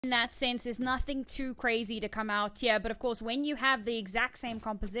In that sense, there's nothing too crazy to come out here. But of course, when you have the exact same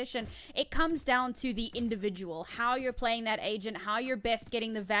composition, it comes down to the individual, how you're playing that agent, how you're best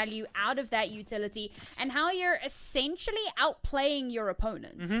getting the value out of that utility, and how you're essentially outplaying your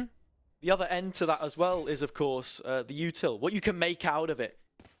opponent. The other end to that as well is, of course, the util, what you can make out of it.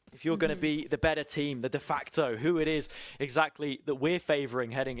 If you're going to be the better team, the de facto, who it is exactly that we're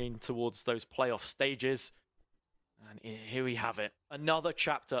favoring heading in towards those playoff stages. And here we have it. Another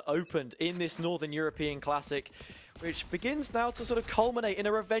chapter opened in this Northern European Classic, which begins now to sort of culminate in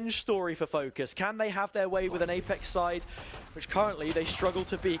a revenge story for Focus. Can they have their way with an Apeks side, which currently they struggle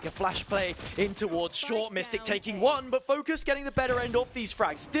to beat? A flash play in towards short, Mystic taking one, but Focus getting the better end of these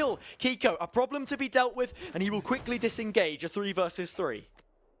frags. Still, Kiko, a problem to be dealt with, and he will quickly disengage a 3 versus 3.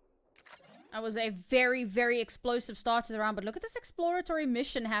 That was a very, very explosive start to the round, but look at this exploratory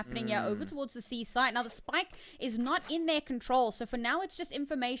mission happening here over towards the C site. Now, the spike is not in their control, so for now, it's just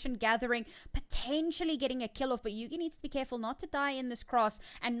information gathering, potentially getting a kill off, but Yugi needs to be careful not to die in this cross,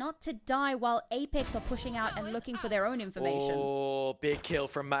 and not to die while Apeks are pushing out and looking for their own information. Oh, big kill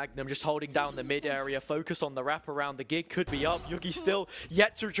from Magnum, just holding down the mid area. Focus on the wrap around. The gig could be up. Yugi still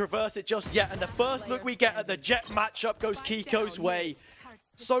yet to traverse it just yet, and the first look we get at the Jet matchup goes Kiko's way.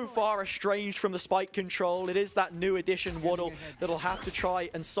 So far estranged from the spike control. It is that new addition Waddle that'll have to try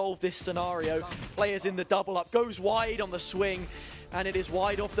and solve this scenario. Players in the double up, goes wide on the swing, and it is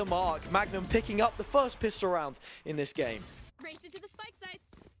wide off the mark. Magnum picking up the first pistol round in this game. Race into the spike sites.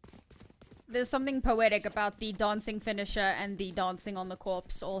 There's something poetic about the dancing finisher and the dancing on the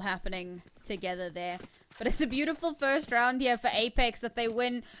corpse all happening together there. But it's a beautiful first round here for Apeks that they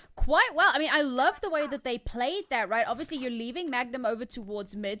win quite well. I mean, I love the way that they played that, right? Obviously, you're leaving Magnum over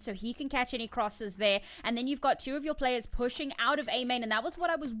towards mid, so he can catch any crosses there. And then you've got two of your players pushing out of A main, and that was what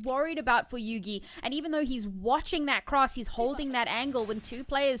I was worried about for Yugi. And even though he's watching that cross, he's holding that angle. When two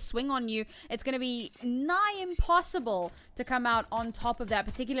players swing on you, it's going to be nigh impossible to come out on top of that,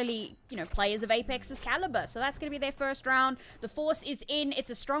 particularly, you know, players of Apex's caliber. So that's going to be their first round. The force is in. It's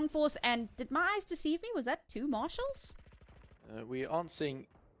a strong force. And did my eyes deceive me? Was that two marshals? We aren't seeing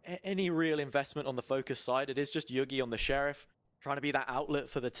any real investment on the Focus side. It is just Yugi on the Sheriff, trying to be that outlet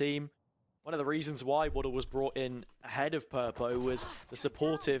for the team. One of the reasons why Waddle was brought in ahead of Purpo was the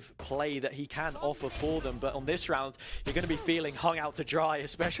supportive play that he can offer for them. But on this round, you're going to be feeling hung out to dry,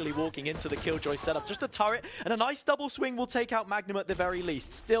 especially walking into the Killjoy setup. Just a turret and a nice double swing will take out Magnum at the very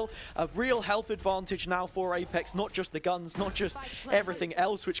least. Still a real health advantage now for Apeks, not just the guns, not just everything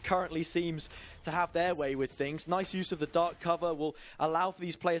else, which currently seems to have their way with things. Nice use of the dark cover will allow for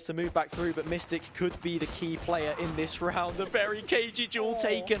these players to move back through, but Mystic could be the key player in this round. A very cagey duel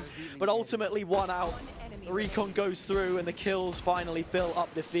taken, but ultimately one out. The recon goes through and the kills finally fill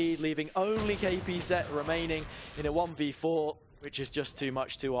up the feed, leaving only KP set remaining in a 1v4, which is just too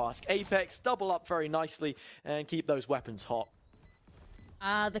much to ask. Apeks double up very nicely and keep those weapons hot.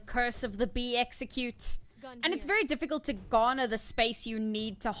 The curse of the B execute. And it's very difficult to garner the space you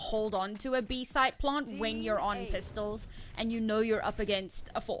need to hold on to a B site plant when you're on pistols and you know you're up against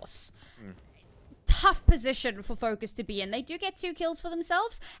a force. Tough position for Focus to be in. They do get 2 kills for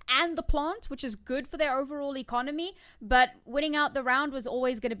themselves and the plant, which is good for their overall economy, but winning out the round was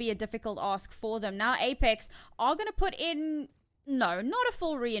always going to be a difficult ask for them. Now Apeks are going to put in... No, not a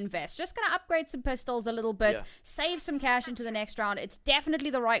full reinvest. Just going to upgrade some pistols a little bit, save some cash into the next round. It's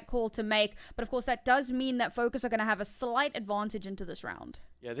definitely the right call to make. But of course, that does mean that Focus are going to have a slight advantage into this round.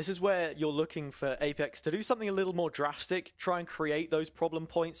 Yeah, this is where you're looking for Apeks to do something a little more drastic. Try and create those problem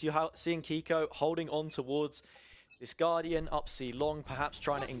points. You're seeing Kiko holding on towards this Guardian up C long, perhaps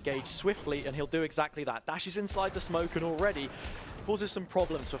trying to engage swiftly, and he'll do exactly that. Dashes inside the smoke and already causes some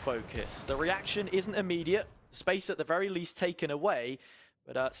problems for Focus. The reaction isn't immediate. Space at the very least taken away,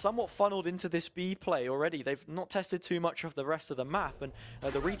 but somewhat funneled into this B play already. They've not tested too much of the rest of the map, and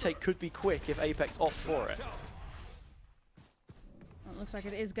the retake could be quick if Apeks opt for it. It looks like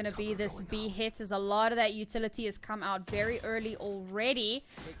it is going to be this B hit, as a lot of that utility has come out very early already.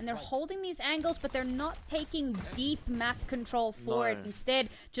 And they're holding these angles, but they're not taking deep map control for it. Instead,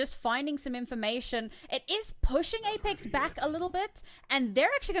 just finding some information. It is pushing Apeks back a little bit, and they're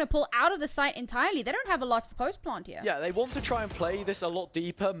actually going to pull out of the site entirely. They don't have a lot for post-plant here. Yeah, they want to try and play this a lot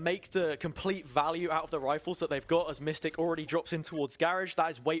deeper, make the complete value out of the rifles that they've got, as Mystic already drops in towards Garage. That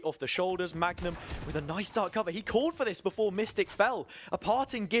is weight off the shoulders. Magnum with a nice dark cover. He called for this before Mystic fell. A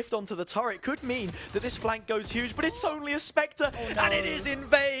parting gift onto the turret could mean that this flank goes huge, but it's only a Spectre, and it is in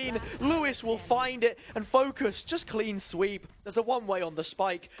vain. Lewis will find it, and Focus just clean sweep. There's a one-way on the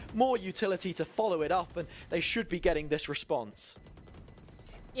spike, more utility to follow it up, and they should be getting this response.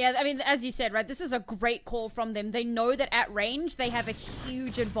 Yeah, I mean, as you said, right, this is a great call from them. They know that at range, they have a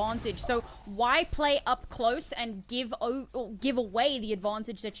huge advantage. So why play up close and give away the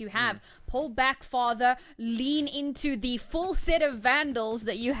advantage that you have? Pull back farther, lean into the full set of Vandals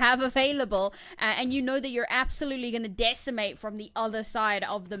that you have available, and you know that you're absolutely going to decimate from the other side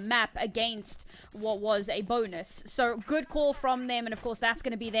of the map against what was a bonus. So good call from them, and of course, that's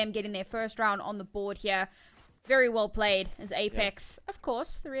going to be them getting their first round on the board here. Very well played as Apeks. Yeah. Of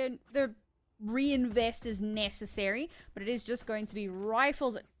course, the reinvest is necessary, but it is just going to be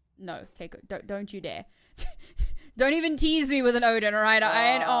rifles. No, okay, don't you dare. Don't even tease me with an Odin, alright?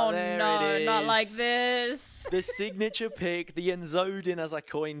 Oh no, not like this. The signature pick, the Enzodin as I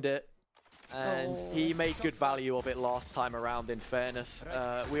coined it. And he made good value of it last time around, in fairness.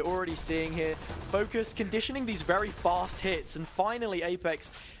 We're already seeing here Fokus conditioning these very fast hits, and finally Apeks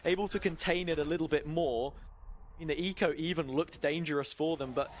able to contain it a little bit more. I mean, the eco even looked dangerous for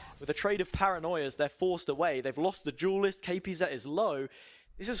them, but with a trade of paranoias, they're forced away. They've lost the duelist, KPZ is low.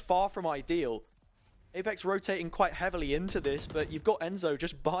 This is far from ideal. Apeks rotating quite heavily into this, but you've got Enzo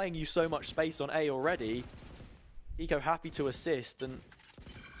just buying you so much space on A already. Eco happy to assist, and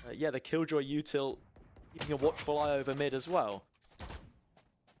yeah, the Killjoy util keeping a watchful eye over mid as well.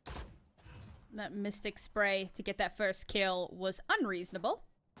 That Mystic spray to get that first kill was unreasonable.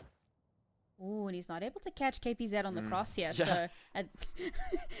 Ooh, and he's not able to catch KPZ on the cross here, yeah. So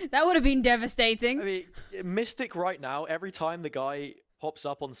that would have been devastating. I mean, Mystic right now, every time the guy pops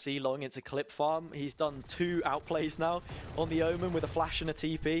up on C long, it's a clip farm. He's done 2 outplays now on the Omen with a flash and a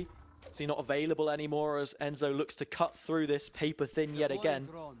TP. So he's not available anymore as Enzo looks to cut through this paper thin yet again.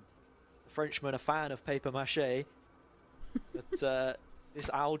 The Frenchman, a fan of paper mache. But this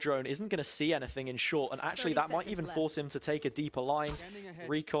owl drone isn't going to see anything in short, and actually that might even force him to take a deeper line.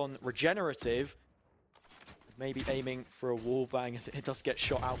 Recon regenerative, maybe aiming for a wallbang as it does get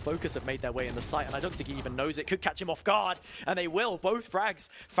shot out. Fokus have made their way in the site, and I don't think he even knows it. Could catch him off guard, and they will. Both frags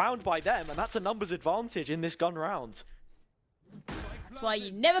found by them, and that's a numbers advantage in this gun round. That's why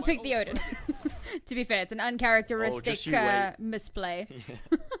you never pick the Odin. To be fair, it's an uncharacteristic misplay.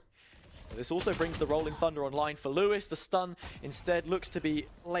 Yeah. This also brings the Rolling Thunder online for Lewis. The stun instead looks to be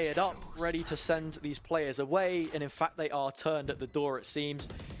layered up, ready to send these players away. And in fact, they are turned at the door, it seems.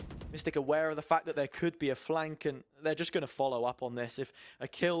 Mystic aware of the fact that there could be a flank, and they're just going to follow up on this. If a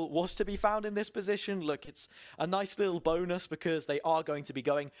kill was to be found in this position, look, it's a nice little bonus because they are going to be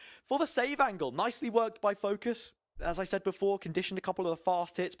going for the save angle. Nicely worked by Fokus. As I said before, conditioned a couple of the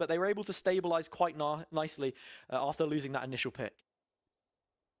fast hits, but they were able to stabilize quite nicely after losing that initial pick.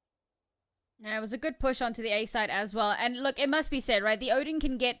 Yeah, it was a good push onto the A side as well. And look, it must be said, right? The Odin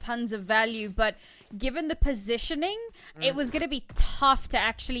can get tons of value, but given the positioning, it was going to be tough to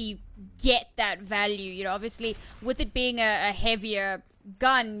actually get that value. You know, obviously, with it being a heavier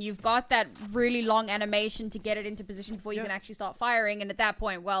gun, you've got that really long animation to get it into position before you can actually start firing. And at that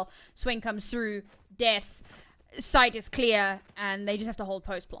point, well, swing comes through, death, sight is clear, and they just have to hold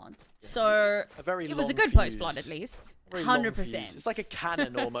post plant. So it was a good post plant at least. 100%. It's like a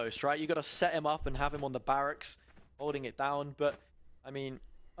cannon almost, right? You got to set him up and have him on the barracks, holding it down. But I mean,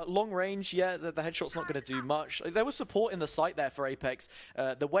 at long range, yeah, the headshot's not going to do much. There was support in the site there for Apeks.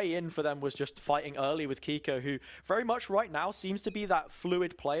 The way in for them was just fighting early with Kiko, who very much right now seems to be that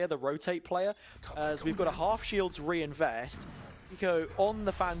fluid player, the rotate player. As we've got a half shields reinvest. Kiko on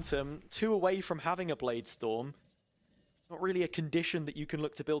the Phantom, 2 away from having a Blade Storm. Not really a condition that you can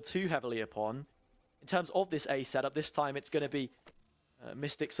look to build too heavily upon. In terms of this A setup, this time it's going to be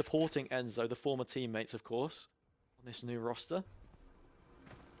Mystic supporting Enzo, the former teammates, of course, on this new roster.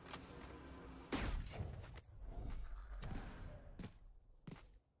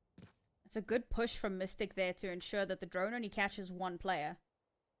 It's a good push from Mystic there to ensure that the drone only catches 1 player.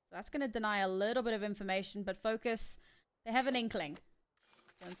 So that's going to deny a little bit of information, but Fokus, they have an inkling.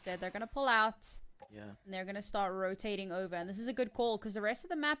 So instead, they're going to pull out. Yeah. And they're going to start rotating over. And this is a good call because the rest of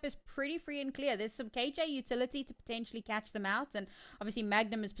the map is pretty free and clear. There's some KJ utility to potentially catch them out. And obviously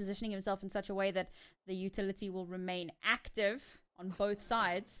Magnum is positioning himself in such a way that the utility will remain active on both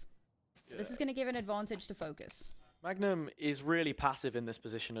sides. Yeah. This is going to give an advantage to Fokus. Magnum is really passive in this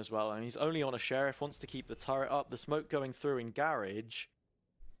position as well. And he's only on a Sheriff, wants to keep the turret up. The smoke going through in Garage.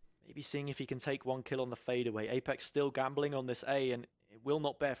 Maybe seeing if he can take 1 kill on the fadeaway. Apeks still gambling on this A, and it will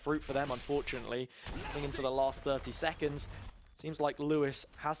not bear fruit for them, unfortunately. Coming into the last 30 seconds. Seems like Lewis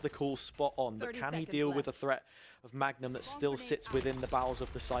has the cool spot on, but can he deal with the threat of Magnum that still sits within the bowels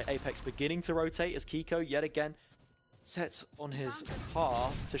of the site? Apeks beginning to rotate as Kiko, yet again, sets on his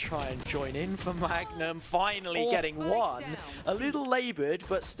path to try and join in for Magnum. Finally getting 1. A little laboured,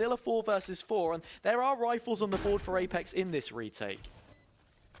 but still a 4 versus 4. And there are rifles on the board for Apeks in this retake.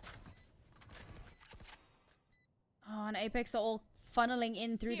 and Apeks are all funneling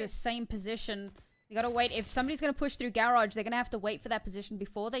in through the same position. You gotta wait. If somebody's gonna push through garage, they're gonna have to wait for that position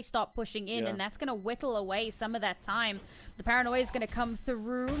before they start pushing in, and that's gonna whittle away some of that time. The paranoia is gonna come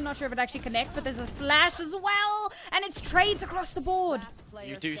through. Not sure if it actually connects, but there's a flash as well, and it's trades across the board.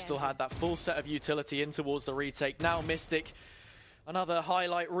 You do still have that full set of utility in towards the retake. Now Mystic, another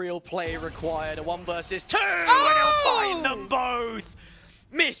highlight reel play required. A 1 versus 2, and he'll find them both.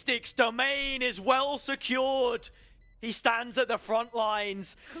 Mystic's domain is well secured. He stands at the front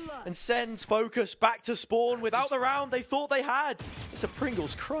lines and sends Fokus back to spawn without the round they thought they had. It's a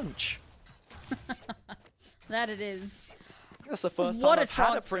Pringles crunch. That it is. That's the first time I've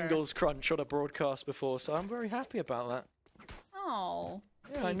had a Pringles crunch on a broadcast before, so I'm very happy about that. Oh,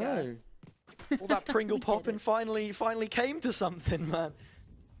 yeah, I know. All that Pringle popping finally came to something, man.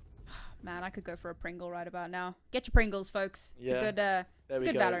 Man, I could go for a Pringle right about now. Get your Pringles, folks. It's a good, there it's we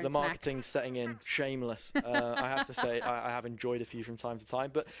good go. Valorant The snack. marketing's setting in. Shameless. I have to say, I have enjoyed a few from time to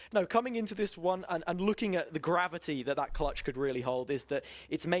time. But no, coming into this one and looking at the gravity that clutch could really hold is that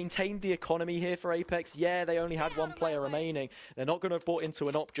it's maintained the economy here for Apeks. Yeah, they only had 1 player remaining. They're not going to have bought into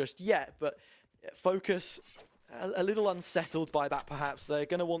an op just yet, but Fokus, a little unsettled by that perhaps. They're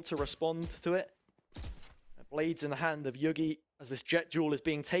going to want to respond to it. Blades in the hand of Yugi as this jet duel is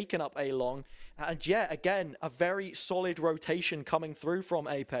being taken up A-long. And yet again, a very solid rotation coming through from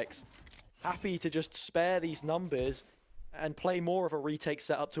Apeks. Happy to just spare these numbers and play more of a retake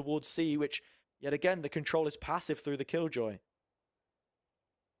setup towards C, which yet again, the control is passive through the Killjoy.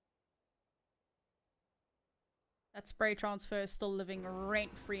 That spray transfer is still living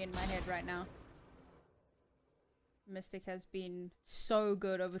rent-free in my head right now. Mystic has been so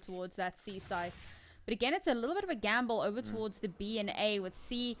good over towards that C site. But again, it's a little bit of a gamble over towards the B and A, with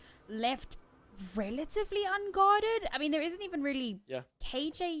C left relatively unguarded. I mean, there isn't even really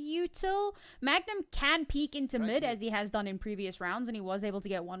KJ util. Magnum can peek into mid, as he has done in previous rounds, and he was able to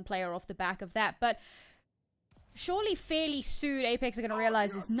get 1 player off the back of that. But surely fairly soon, Apeks are going to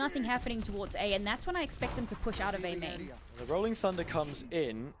realize there's nothing happening towards A, and that's when I expect them to push out of A main. The Rolling Thunder comes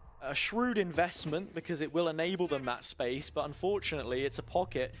in. A shrewd investment because it will enable them that space, but unfortunately it's a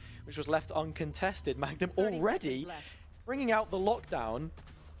pocket which was left uncontested. Magnum already bringing out the lockdown.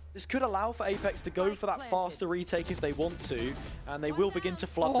 This could allow for Apeks to go for that faster retake if they want to, and they will begin to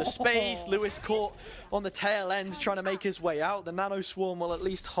flood the space. Lewis caught on the tail end trying to make his way out. The Nano Swarm will at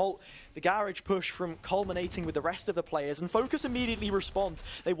least halt the garage push from culminating with the rest of the players, and Fokus immediately respond.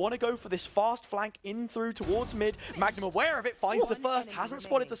 They want to go for this fast flank in through towards mid. Magnum aware of it, finds the first, hasn't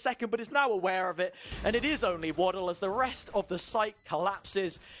spotted the second, but is now aware of it, and it is only Waddle as the rest of the site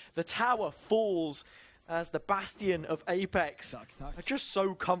collapses. The tower falls as the Bastion of Apeks are just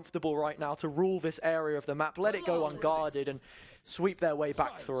so comfortable right now to rule this area of the map, let it go unguarded, and sweep their way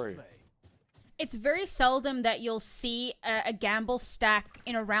back through. It's very seldom that you'll see a gamble stack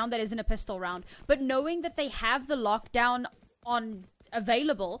in a round that isn't a pistol round. But knowing that they have the lockdown on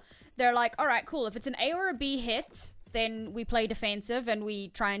available, they're like, all right, cool. If it's an A or a B hit, then we play defensive and we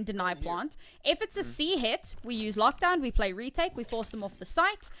try and deny plant. If it's a C hit, we use lockdown, we play retake, we force them off the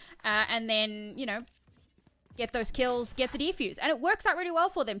site, and then, you know, get those kills, get the defuse. And it works out really well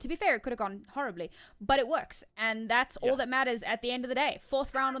for them. To be fair, it could have gone horribly, but it works. And that's all that matters at the end of the day.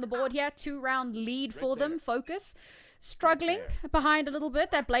 4th round on the board here, 2-round lead for them. Fokus struggling behind a little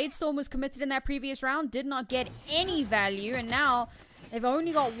bit. That Blade Storm was committed in that previous round, did not get any value, and now they've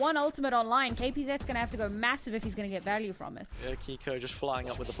only got 1 ultimate online. KPZ's going to have to go massive if he's going to get value from it. Yeah, Kiko just flying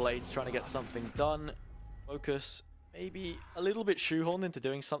up with the blades, trying to get something done. Fokus maybe a little bit shoehorned into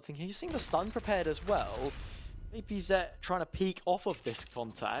doing something here. You're seeing the stun prepared as well. KPZ trying to peek off of this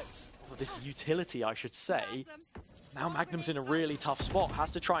contact, off of this utility, I should say. Now Magnum's in a really tough spot,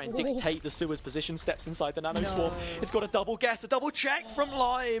 has to try and dictate the sewer's position, steps inside the Nano Swarm. It's got a double guess, a double check from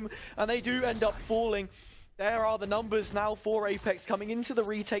Lime, and they do end up falling. There are the numbers now for Apeks coming into the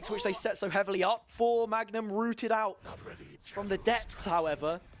retakes, which they set so heavily up for. Magnum rooted out from the depths,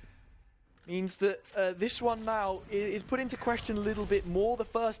 however. Means that this one now is put into question a little bit more. The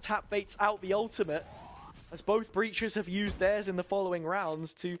first tap baits out the ultimate, as both breachers have used theirs in the following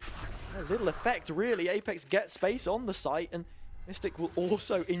rounds to little effect, really. Apeks get space on the site, and Mystic will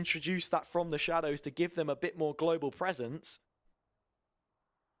also introduce that from the shadows to give them a bit more global presence.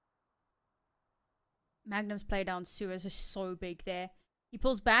 Magnum's play down sewers is so big there. He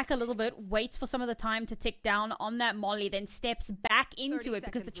pulls back a little bit, waits for some of the time to tick down on that molly, then steps back into it,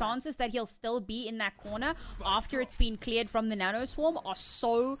 because the chances that he'll still be in that corner after it's been cleared from the Nano Swarm are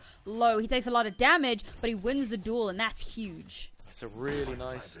so low. He takes a lot of damage, but he wins the duel, and that's huge. It's a really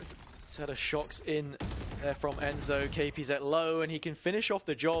nice set of shocks in there from Enzo. KP's at low, and he can finish off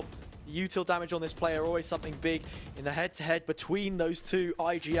the job. The util damage on this player always something big in the head-to-head between those two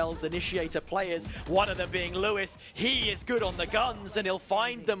IGL's initiator players. One of them being Lewis. He is good on the guns and he'll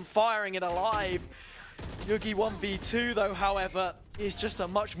find them firing it alive. Yugi 1v2 though, however, is just a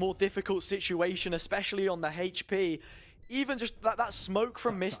much more difficult situation, especially on the HP. Even just that smoke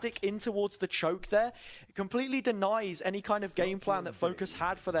from Mystic in towards the choke there completely denies any kind of game plan that Fokus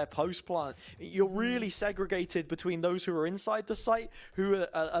had for their post plant. You're really segregated between those who are inside the site, who are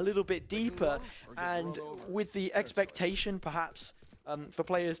a little bit deeper, and with the expectation perhaps for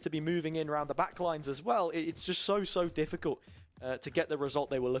players to be moving in around the back lines as well, it's just so difficult to get the result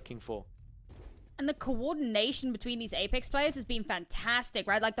they were looking for. And the coordination between these Apeks players has been fantastic,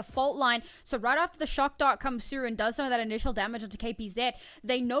 right? Like the fault line, so right after the shock dart comes through and does some of that initial damage onto KPZ,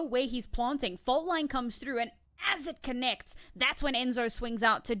 they know where he's planting. Fault line comes through, and as it connects, that's when Enzo swings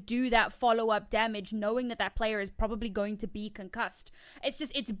out to do that follow-up damage, knowing that that player is probably going to be concussed.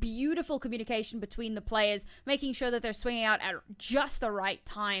 It's beautiful communication between the players, making sure that they're swinging out at just the right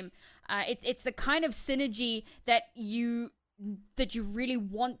time. It's the kind of synergy that you really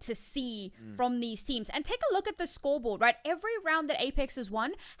want to see from these teams. And take a look at the scoreboard, right? Every round that Apeks has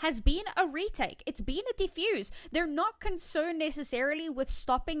won has been a retake. It's been a defuse. They're not concerned necessarily with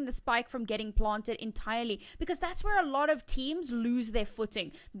stopping the spike from getting planted entirely, because that's where a lot of teams lose their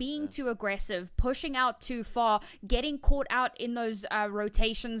footing. Being too aggressive, pushing out too far, getting caught out in those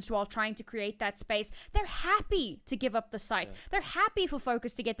rotations while trying to create that space. They're happy to give up the site. They're happy for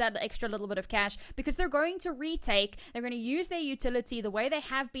Fokus to get that extra little bit of cash, because they're going to retake. They're going to use their utility the way they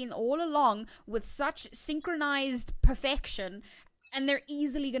have been all along with such synchronized perfection, and they're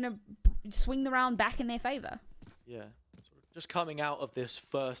easily going to swing the round back in their favor. Yeah. Just coming out of this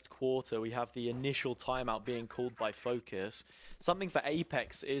first quarter, we have the initial timeout being called by Fokus. Something for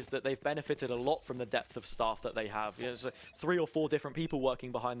Apeks is that they've benefited a lot from the depth of staff that they have. You know, so 3 or 4 different people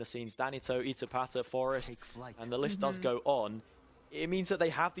working behind the scenes. Danito, Itapata, Forest, and the list does go on. It means that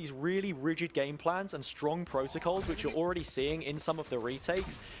they have these really rigid game plans and strong protocols, which you're already seeing in some of the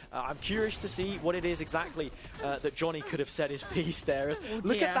retakes. I'm curious to see what it is exactly that Johnny could have said his piece there.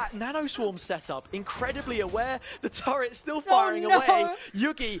 Look at that Nano Swarm setup. Incredibly aware. The turret still firing away.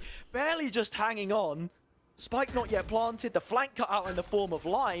 Yugi barely just hanging on. Spike not yet planted, the flank cut out in the form of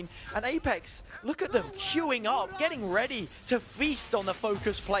line, and Apeks, look at them queuing up, getting ready to feast on the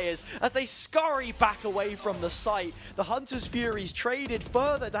Fokus players as they scurry back away from the site. The Hunter's Furies traded,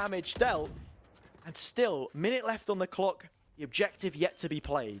 further damage dealt, and still, minute left on the clock, the objective yet to be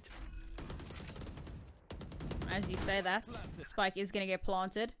played. As you say that, Spike is going to get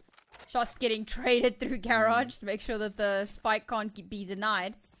planted. Shots getting traded through Garage to make sure that the Spike can't be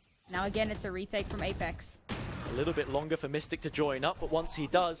denied. Now again, it's a retake from Apeks. A little bit longer for Mystic to join up, but once he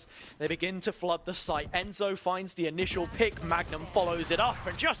does, they begin to flood the site. Enzo finds the initial pick, Magnum follows it up,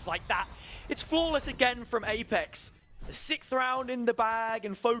 and just like that, it's flawless again from Apeks. The 6th round in the bag,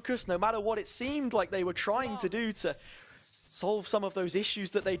 and Fokus, no matter what it seemed like they were trying to do to solve some of those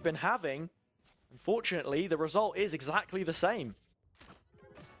issues that they'd been having, unfortunately, the result is exactly the same.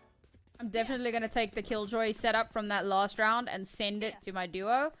 I'm definitely going to take the Killjoy setup from that last round and send it to my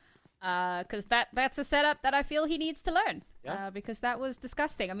duo. Because that's a setup that I feel he needs to learn. Because that was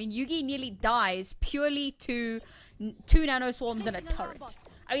disgusting. I mean, Yugi nearly dies purely to 2 Nano Swarms and a turret.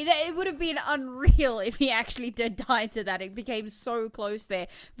 I mean, it would have been unreal if he actually did die to that. It became so close there.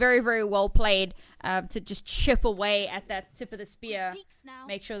 Very, very well played to just chip away at that tip of the spear.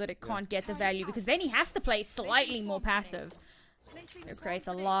 Make sure that it can't get the value, because then he has to play slightly more passive. It creates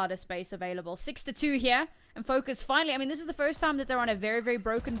a lot of space available. 6-2 here. And Fokus finally, I mean, this is the first time that they're on a very, very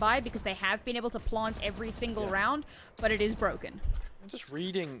broken buy, because they have been able to plant every single round, but it is broken. I'm just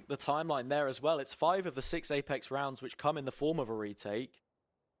reading the timeline there as well. It's 5 of the 6 Apeks rounds which come in the form of a retake.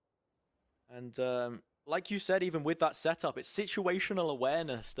 And like you said, even with that setup, it's situational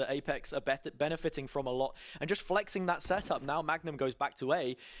awareness that Apeks are benefiting from a lot. And just flexing that setup, now Magnum goes back to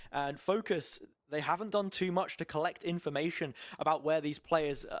A. And Fokus, they haven't done too much to collect information about where these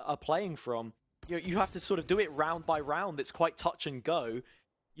players are playing from. You have to sort of do it round by round. It's quite touch and go.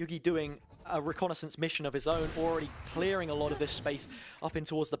 Yugi doing a reconnaissance mission of his own, already clearing a lot of this space up in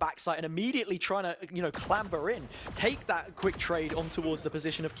towards the backside and immediately trying to, you know, clamber in. Take that quick trade on towards the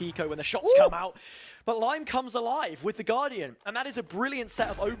position of Kiko when the shots come out. But Lime comes alive with the Guardian. And that is a brilliant set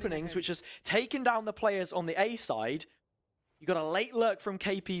of openings, which has taken down the players on the A side. You got a late lurk from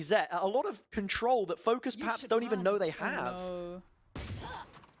KPZ. A lot of control that Fokus perhaps don't even know they have.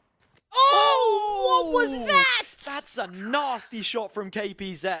 Oh, what was that? That's a nasty shot from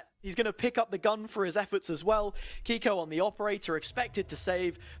KPZ. He's going to pick up the gun for his efforts as well. Kiko on the operator, expected to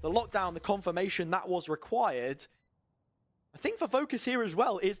save the lockdown, the confirmation that was required. I think for Focus here as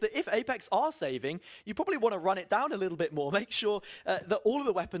well is that if Apeks are saving, you probably want to run it down a little bit more. Make sure that all of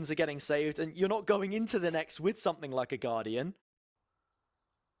the weapons are getting saved and you're not going into the next with something like a Guardian.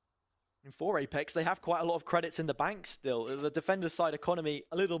 And for Apeks, they have quite a lot of credits in the bank still. The defender side economy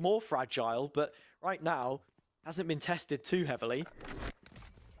a little more fragile, but right now hasn't been tested too heavily.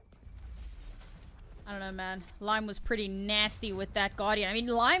 I don't know, man. Lime was pretty nasty with that Guardian. I mean,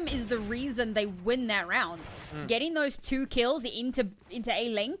 Lime is the reason they win that round. Getting those 2 kills into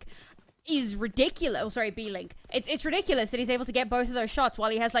A-Link is ridiculous. Oh, sorry, B-Link. It's ridiculous that he's able to get both of those shots while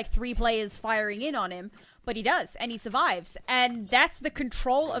he has like 3 players firing in on him. But he does, and he survives. And that's the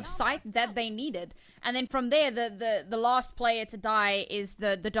control of sight that they needed. And then from there, the last player to die is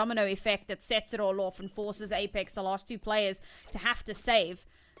the domino effect that sets it all off and forces Apeks, the last 2 players, to have to save.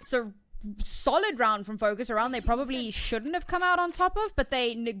 So solid round from Focus, a round they probably shouldn't have come out on top of, but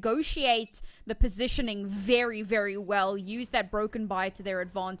they negotiate the positioning very, very well, use that broken buy to their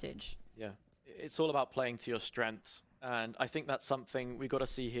advantage. Yeah, it's all about playing to your strengths, and I think that's something we got to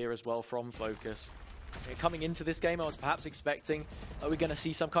see here as well from Focus. Coming into this game, I was perhaps expecting we're going to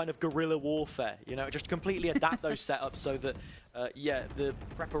see some kind of guerrilla warfare, you know, just completely adapt those setups so that, yeah, the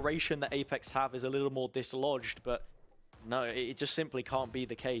preparation that Apeks have is a little more dislodged, but no, it just simply can't be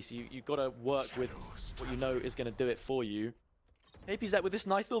the case. You've got to work with what you know is going to do it for you. APZ with this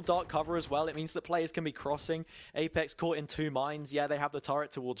nice little dark cover as well. It means that players can be crossing. Apeks caught in 2 mines. Yeah, they have the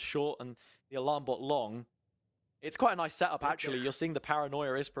turret towards short and the alarm bot long. It's quite a nice setup, actually. You're seeing the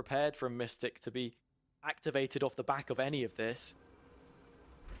paranoia is prepared from Mystic to be activated off the back of any of this.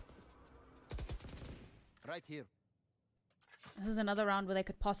 Right here. This is another round where they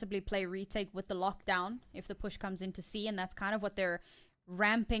could possibly play retake with the lockdown if the push comes into C, and that's kind of what they're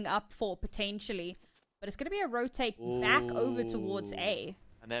ramping up for potentially. But it's going to be a rotate back over towards A.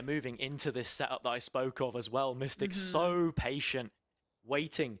 And they're moving into this setup that I spoke of as well. Mystic's so patient,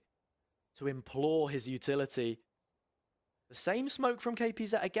 waiting to implore his utility. The same smoke from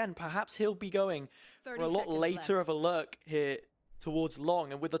KPZ again. Perhaps he'll be going for a lot later of a lurk here towards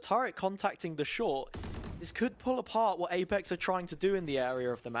long. And with the turret contacting the short, this could pull apart what Apeks are trying to do in the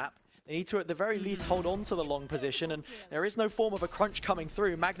area of the map. They need to, at the very least, hold on to the long position, and there is no form of a crunch coming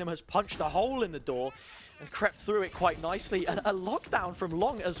through. Magnum has punched a hole in the door and crept through it quite nicely. And a lockdown from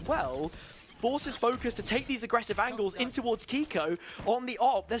long as well forces Focus to take these aggressive angles in towards Kiko on the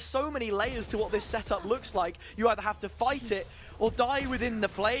op. There's so many layers to what this setup looks like. You either have to fight it or die within the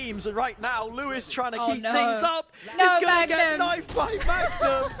flames. And right now, Lewis trying to keep things up. No, He's going to get knifed by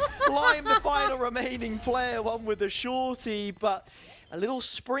Magnum. Lime, the final remaining player, one with the shorty, but a little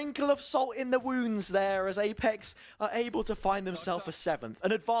sprinkle of salt in the wounds there as Apeks are able to find themselves a 7th,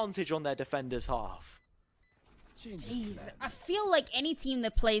 an advantage on their defender's half. Jeez, I feel like any team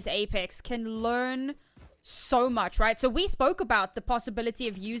that plays Apeks can learn so much, right? So we spoke about the possibility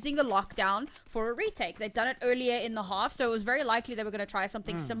of using the lockdown for a retake. They'd done it earlier in the half, so it was very likely they were going to try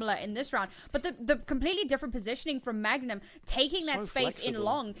something similar in this round. But the completely different positioning from Magnum, taking that space in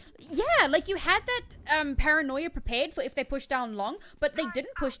long. Yeah, like you had that paranoia prepared for if they push down long, but they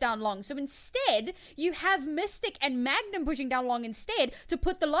didn't push down long. So instead, you have Mystic and Magnum pushing down long instead to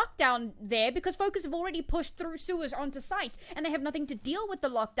put the lockdown there because Focus have already pushed through sewers onto site and they have nothing to deal with the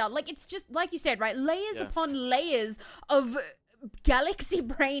lockdown. Like, it's just, like you said, right? Layers upon layers of galaxy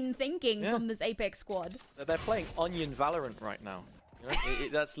brain thinking from this Apeks squad. They're playing Onion Valorant right now. You know,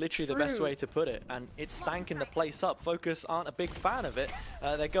 that's literally the best way to put it, and it's stanking the place up. Focus aren't a big fan of it.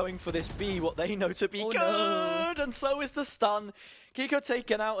 They're going for this B, what they know to be good, and so is the stun. Kiko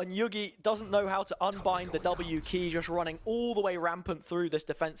taken out, and Yugi doesn't know how to unbind the W key, just running all the way rampant through this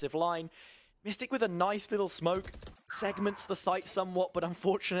defensive line. Mystic with a nice little smoke, segments the site somewhat, but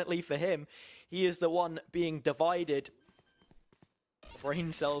unfortunately for him, he is the one being divided.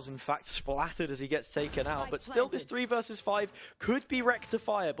 Brain cells, in fact, splattered as he gets taken out. But still, this 3 versus 5 could be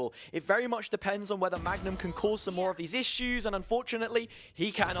rectifiable. It very much depends on whether Magnum can cause some more of these issues, and unfortunately,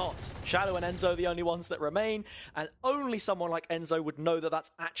 he cannot. Shadow and Enzo are the only ones that remain, and only someone like Enzo would know that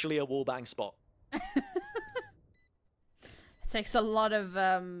that's actually a wallbang spot. It takes a lot of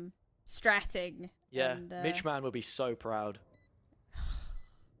stratting. Yeah, and, Mitchman will be so proud.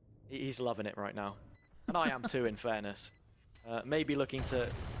 He's loving it right now. And I am too, in fairness. Maybe looking to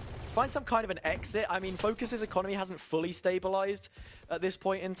find some kind of an exit. I mean, Focus's economy hasn't fully stabilized at this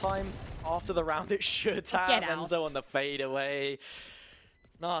point in time. After the round, it should have. Enzo on the fadeaway.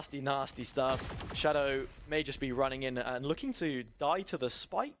 Nasty, nasty stuff. Shadow may just be running in and looking to die to the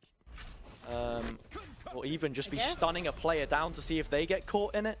spike. Or even just be stunning a player down to see if they get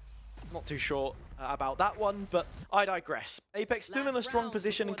caught in it. Not too sure about that one, but I digress. Apeks still in a strong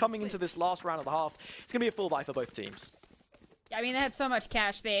position, and coming into this last round of the half, it's going to be a full buy for both teams. I mean, they had so much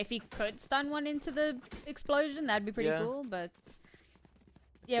cash there. If he could stun one into the explosion, that'd be pretty cool, but...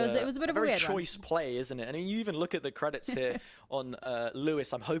 Yeah, it was a bit of a weird choice play, isn't it? I mean, you even look at the credits here on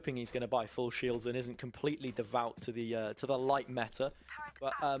Lewis. I'm hoping he's going to buy full shields and isn't completely devout to the light meta.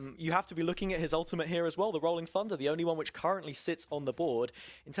 But you have to be looking at his ultimate here as well, the Rolling Thunder, the only one which currently sits on the board.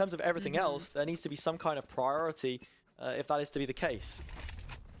 In terms of everything else, there needs to be some kind of priority if that is to be the case.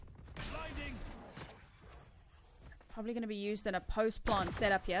 Probably going to be used in a post-plant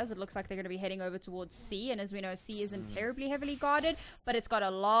setup here, as it looks like they're going to be heading over towards C, and as we know, C isn't terribly heavily guarded, but it's got a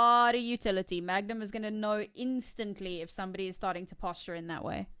lot of utility. Magnum is going to know instantly if somebody is starting to posture in that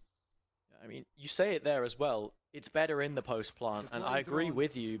way. I mean, you say it there as well. It's better in the post-plant, and I agree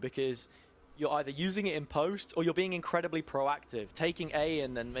with you, because you're either using it in post or you're being incredibly proactive, taking A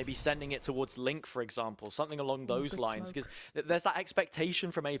and then maybe sending it towards Link, for example, something along those lines, because there's that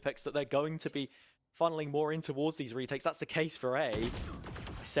expectation from Apeks that they're going to be funneling more in towards these retakes. That's the case for A. I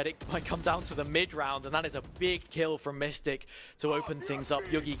said it might come down to the mid round, and that is a big kill from Mystic to open things up.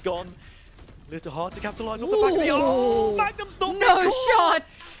 Yugi gone. A little hard to capitalize off the back of the... Oh, Magnum's not no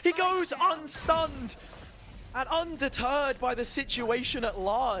shots! He goes unstunned and undeterred by the situation at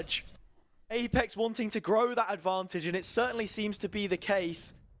large. Apeks wanting to grow that advantage, and it certainly seems to be the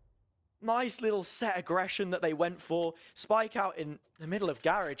case. Nice little set aggression that they went for. Spike out in the middle of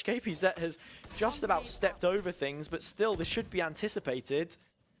garage. KPZ has just about stepped over things, but still, this should be anticipated.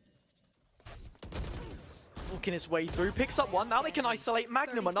 Walking his way through, picks up one. Now they can isolate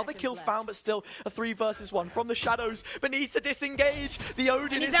Magnum. Another kill found, but still a 3 versus 1 from the shadows, but needs to disengage. The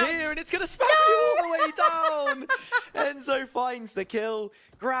Odin is here, and it's going to spam you all the way down. Enzo finds the kill,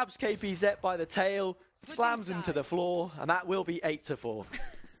 grabs KPZ by the tail, slams him to the floor, and that will be 8-4.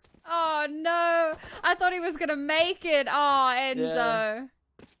 Oh no, I thought he was gonna make it. Oh, Enzo. Yeah.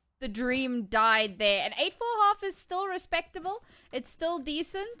 The dream died there. And 8-4 half is still respectable. It's still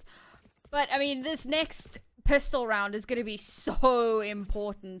decent. But I mean, this next pistol round is gonna be so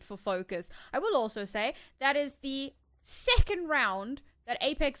important for Fokus. I will also say that is the second round that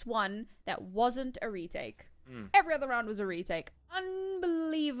Apeks won that wasn't a retake. Every other round was a retake.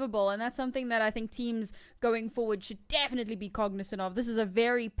 Unbelievable. And that's something that I think teams going forward should definitely be cognizant of. This is a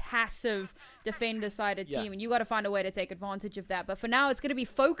very passive defender-sided team, and you got to find a way to take advantage of that. But for now, it's going to be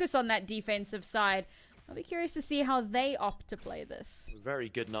Fokus on that defensive side. I'll be curious to see how they opt to play this. Very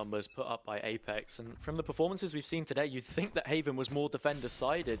good numbers put up by Apeks. And from the performances we've seen today, you'd think that Haven was more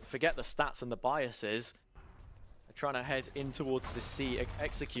defender-sided. Forget the stats and the biases. Trying to head in towards the C,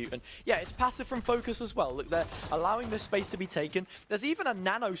 execute, and yeah, it's passive from Fokus as well. Look, they're allowing this space to be taken. There's even a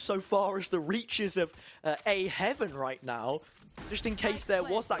nano so far as the reaches of A Heaven right now, just in case there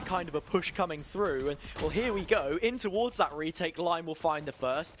was that kind of a push coming through. And well, here we go, in towards that retake. Lime will find the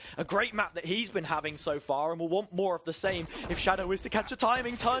first. A great map that he's been having so far, and will want more of the same if Shadow is to catch the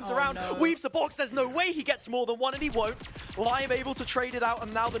timing. Turns around, weaves the box. There's no way he gets more than one, and he won't. Lime able to trade it out,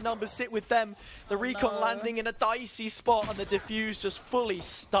 and now the numbers sit with them. The recon landing in a dicey spot, and the defuse just fully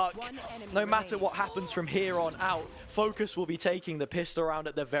stuck. No matter what happens from here on out, Fokus will be taking the pistol round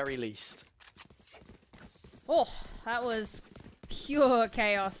at the very least. Oh, that was pure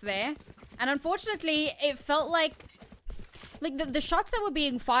chaos there. And unfortunately, it felt like the shots that were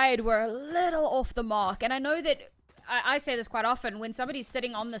being fired were a little off the mark. And I know that I say this quite often, when somebody's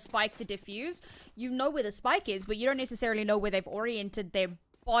sitting on the spike to defuse, you know where the spike is, but you don't necessarily know where they've oriented their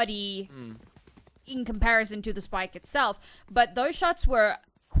body in comparison to the spike itself. But those shots were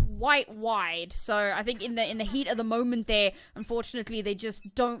quite wide, so I think in the heat of the moment there, unfortunately, they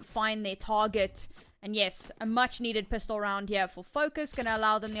just don't find their target. And yes, a much needed pistol round here for Fokus, gonna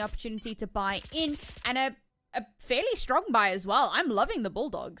allow them the opportunity to buy in, and a fairly strong buy as well. I'm loving the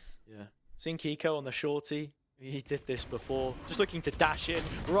Bulldogs. Yeah, seeing Kiko on the shorty, he did this before, just looking to dash in,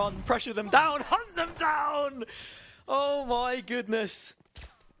 run, pressure them down, hunt them down. Oh my goodness.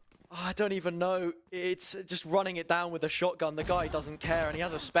 I don't even know. It's just running it down with a shotgun. The guy doesn't care, and he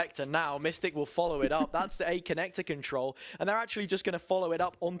has a Spectre now. Mystic will follow it up. That's the A connector control, and they're actually just going to follow it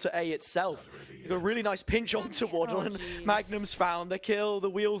up onto A itself. Got a really nice pinch onto Waddle, and Magnum's found the kill. The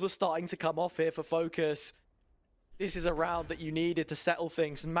wheels are starting to come off here for Fokus. This is a round that you needed to settle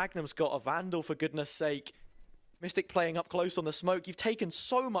things, and Magnum's got a Vandal, for goodness sake. Mystic playing up close on the smoke. You've taken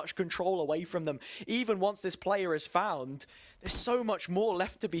so much control away from them. Even once this player is found, there's so much more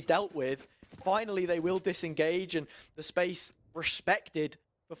left to be dealt with. Finally, they will disengage, and the space respected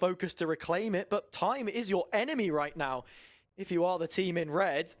for Fokus to reclaim it. But time is your enemy right now, if you are the team in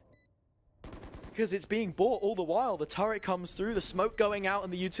red. because it's being bought all the while. The turret comes through, the smoke going out,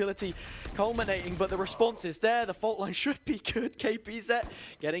 and the utility culminating, but the response is there. The fault line should be good. KPZ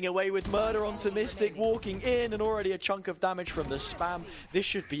getting away with murder onto Mystic, walking in, and already a chunk of damage from the spam. This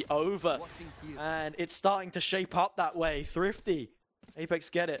should be over, and it's starting to shape up that way. Thrifty.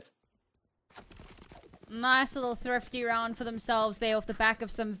 Apeks get it. Nice little thrifty round for themselves there off the back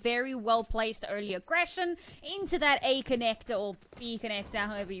of some very well-placed early aggression into that A connector or B connector,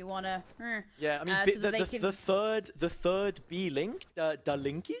 however you want to. Yeah, I mean, so the third B link, Da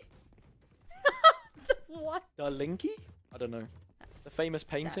Linky? What? Da Linky? I don't know. The famous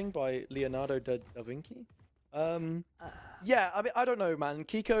painting by Leonardo da Vinci. Yeah, I mean, I don't know, man.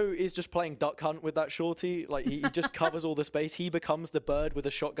 Kiko is just playing duck hunt with that shorty. Like, he just covers all the space. He becomes the bird with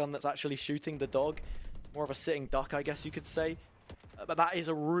a shotgun that's actually shooting the dog. More of a sitting duck, I guess you could say. But that is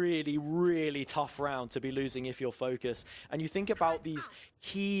a really, really tough round to be losing if you're Focus. And you think about these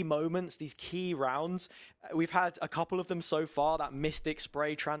key moments, these key rounds. We've had a couple of them so far. That Mystic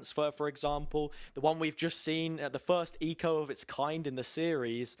Spray transfer, for example. The one we've just seen, the first eco of its kind in the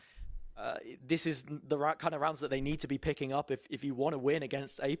series. This is the kind of rounds that they need to be picking up if you want to win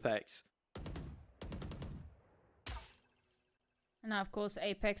against Apeks. And now, of course,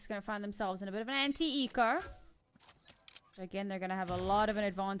 Apeks going to find themselves in a bit of an anti-eco. So again, they're going to have a lot of an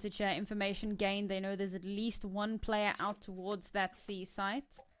advantage here. Information gained. They know there's at least one player out towards that C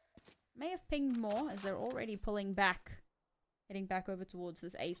site. May have pinged more as they're already pulling back. Heading back over towards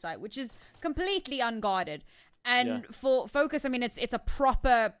this A site, which is completely unguarded. And for Focus, I mean, it's a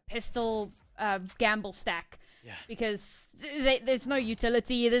proper pistol gamble stack. Yeah. Because there's no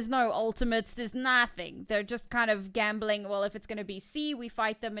utility, there's no ultimates, there's nothing. They're just kind of gambling, well, if it's going to be C, we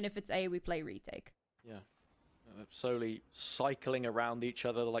fight them, and if it's A, we play retake. Yeah. Slowly cycling around each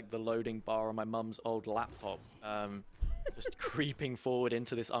other like the loading bar on my mum's old laptop. Just creeping forward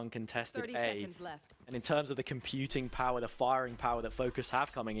into this uncontested 30 A. seconds left. And in terms of the computing power, the firing power that Focus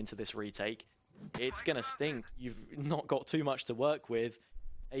have coming into this retake, it's going to stink. You've not got too much to work with.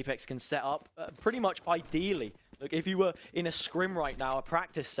 Apeks can set up pretty much ideally. Look, if you were in a scrim right now, a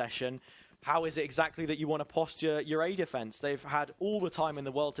practice session, how is it exactly that you want to posture your A defense? They've had all the time in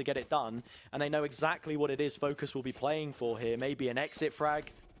the world to get it done, and they know exactly what it is Focus will be playing for here. Maybe an exit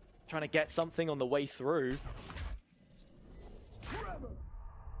frag, trying to get something on the way through.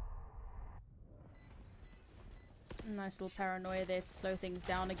 Nice little paranoia there to slow things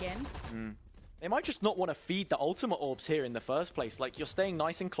down again. They might just not want to feed the ultimate orbs here in the first place. Like, you're staying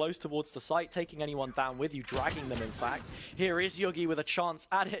nice and close towards the site, taking anyone down with you, dragging them, in fact. Here is Yugi with a chance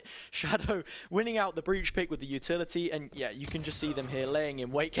at it. Shadow winning out the breach pick with the utility. And, yeah, you can just see them here laying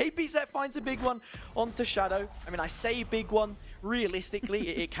in wait. KPZ finds a big one onto Shadow. I mean, I say big one. Realistically,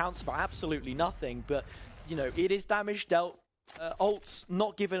 it counts for absolutely nothing. But, you know, it is damage dealt. Ults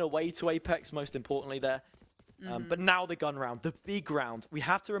not given away to Apeks, most importantly there. But now the gun round, the big round. We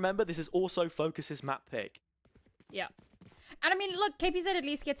have to remember this is also Focus's map pick. Yeah. And I mean, look, KPZ at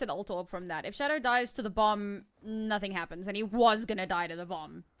least gets an ult orb from that. If Shadow dies to the bomb, nothing happens. And he was going to die to the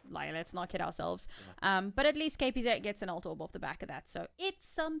bomb. Like, let's not kid ourselves. Yeah. But at least KPZ gets an ult orb off the back of that. So it's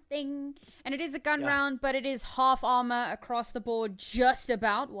something. And it is a gun round, but it is half armor across the board just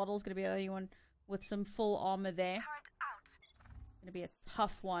about. Waddle's going to be the only one with some full armor there. Going to be a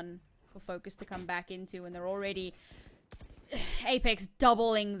tough one for Focus to come back into, and they're already Apeks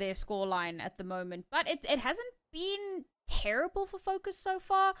doubling their scoreline at the moment. But it hasn't been terrible for Focus so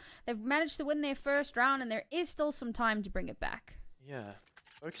far. They've managed to win their first round, and there is still some time to bring it back. Yeah.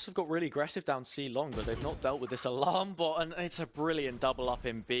 Focus have got really aggressive down C long, but they've not dealt with this alarm bot, and it's a brilliant double up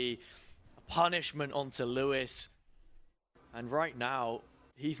in B. A punishment onto Lewis. And right now,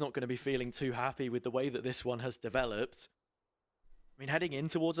 he's not going to be feeling too happy with the way that this one has developed. I mean, heading in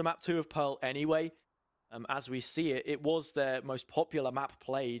towards a map 2 of Pearl anyway, as we see it, it was their most popular map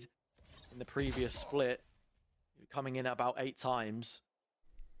played in the previous split, coming in at about 8 times,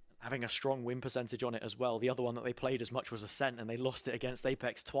 having a strong win percentage on it as well. The other one that they played as much was Ascent, and they lost it against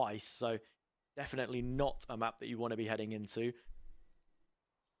Apeks twice, so definitely not a map that you want to be heading into.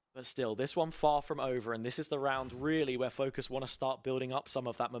 But still, this one far from over, and this is the round really where Focus want to start building up some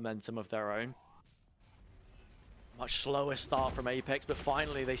of that momentum of their own. Much slower start from Apeks, but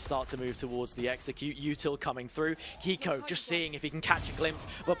finally they start to move towards the execute. Util coming through. Hiko just seeing if he can catch a glimpse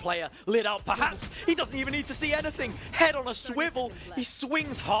of a player lit up. Perhaps he doesn't even need to see anything. Head on a swivel. He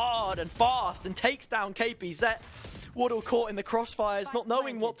swings hard and fast and takes down KPZ. Waddle caught in the crossfires, not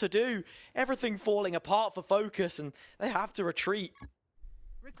knowing what to do. Everything falling apart for Focus, and they have to retreat.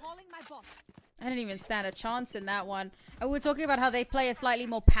 Recalling my bot. I didn't even stand a chance in that one. And we're talking about how they play a slightly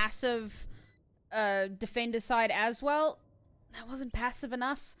more passive defender side as well. That wasn't passive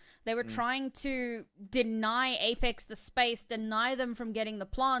enough. They were trying to deny Apeks the space, deny them from getting the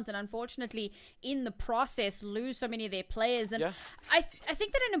plant, and unfortunately, in the process, lose so many of their players. And I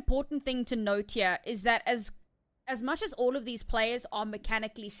think that an important thing to note here is that as much as all of these players are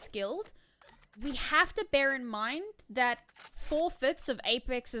mechanically skilled, we have to bear in mind that 4/5 of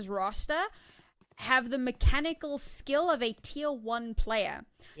Apex's roster have the mechanical skill of a tier 1 player.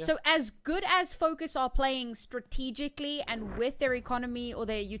 So as good as Fokus are playing strategically and with their economy or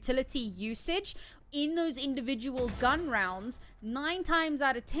their utility usage in those individual gun rounds, 9 times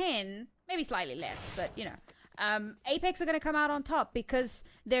out of 10, maybe slightly less, but you know, Apeks are going to come out on top because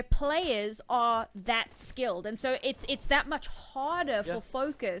their players are that skilled. And so it's that much harder for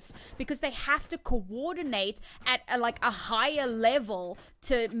Fokus because they have to coordinate at a higher level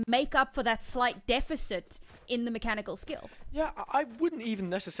to make up for that slight deficit in the mechanical skill. Yeah, I wouldn't even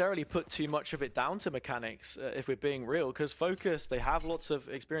necessarily put too much of it down to mechanics, if we're being real, because Fokus, they have lots of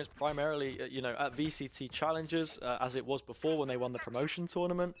experience primarily, you know, at VCT challenges, as it was before when they won the promotion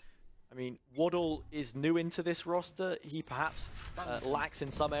tournament. I mean, Waddle is new into this roster. He perhaps lacks in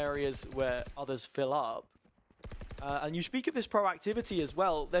some areas where others fill up. And you speak of this proactivity as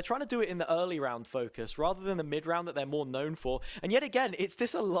well. They're trying to do it in the early round Fokus rather than the mid round that they're more known for. And yet again, it's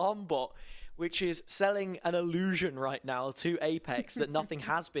this alarm bot which is selling an illusion right now to Apeks that nothing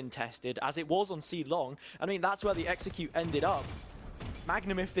has been tested, as it was on C Long. I mean, that's where the execute ended up.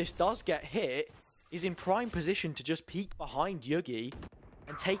 Magnum, if this does get hit, is in prime position to just peek behind Yugi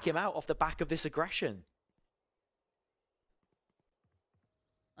and take him out off the back of this aggression.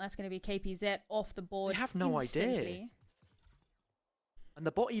 That's going to be KPZ off the board. They have no idea. And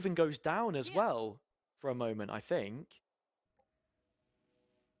the bot even goes down as well for a moment, I think.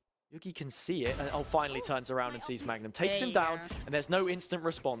 Yugi can see it, and finally turns around and sees Magnum. Takes him down, and there's no instant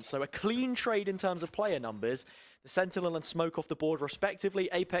response. So a clean trade in terms of player numbers. The Sentinel and Smoke off the board respectively.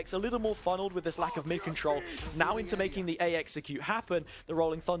 Apeks a little more funneled with this lack of mid-control. Now into making the A execute happen. The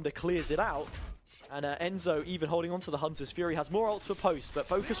Rolling Thunder clears it out. And Enzo, even holding on to the Hunter's Fury, has more ults for post, but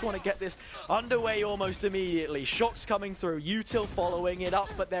Fokus want to get this underway almost immediately. Shots coming through, Util following it up,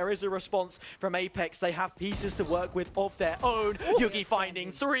 but there is a response from Apeks. They have pieces to work with of their own. Yugi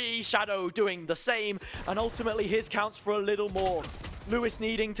finding 3, Shadow doing the same, and ultimately his counts for a little more. Lewis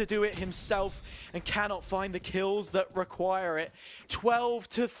needing to do it himself and cannot find the kills that require it.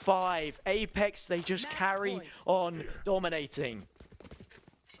 12-5. Apeks, they just carry on dominating.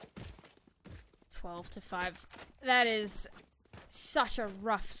 12-5. That is such a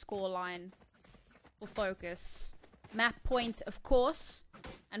rough scoreline for Fokus. Map point, of course,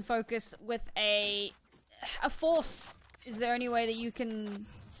 and Fokus with a force is the only way that you can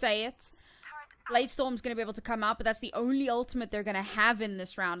say it. Blade Storm's going to be able to come out, but that's the only ultimate they're going to have in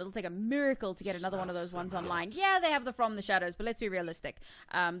this round. It'll take a miracle to get another one of those ones online. Yeah, they have the From the Shadows, but let's be realistic.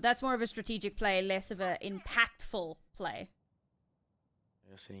 That's more of a strategic play, less of an impactful play.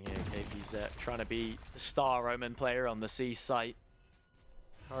 You're seeing here KPZ trying to be the star Roman player on the C site.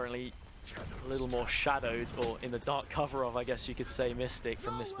 Currently a little more shadowed, or in the dark cover of, I guess you could say, Mystic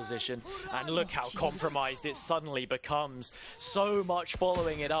from this position. And look how compromised it suddenly becomes. So much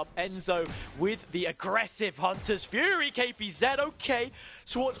following it up. Enzo with the aggressive Hunter's Fury. KPZ, okay,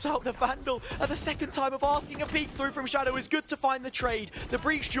 swaps out the Vandal. And the second time of asking a peek through from Shadow is good to find the trade. The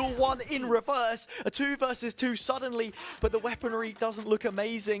Breach Duel 1 in reverse. A 2 versus 2 suddenly, but the weaponry doesn't look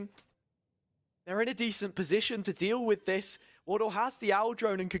amazing. They're in a decent position to deal with this. Waddle has the Owl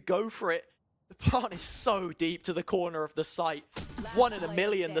Drone and could go for it. The plant is so deep to the corner of the site. 1 in a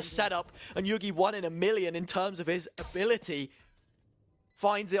million, the setup. And Yugi 1 in a million in terms of his ability.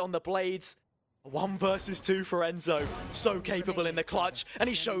 Finds it on the blades. 1 versus 2 for Enzo. So capable in the clutch. And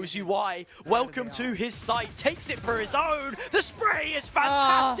he shows you why. Welcome to his site. Takes it for his own. The spray is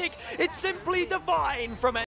fantastic. It's simply divine from Enzo.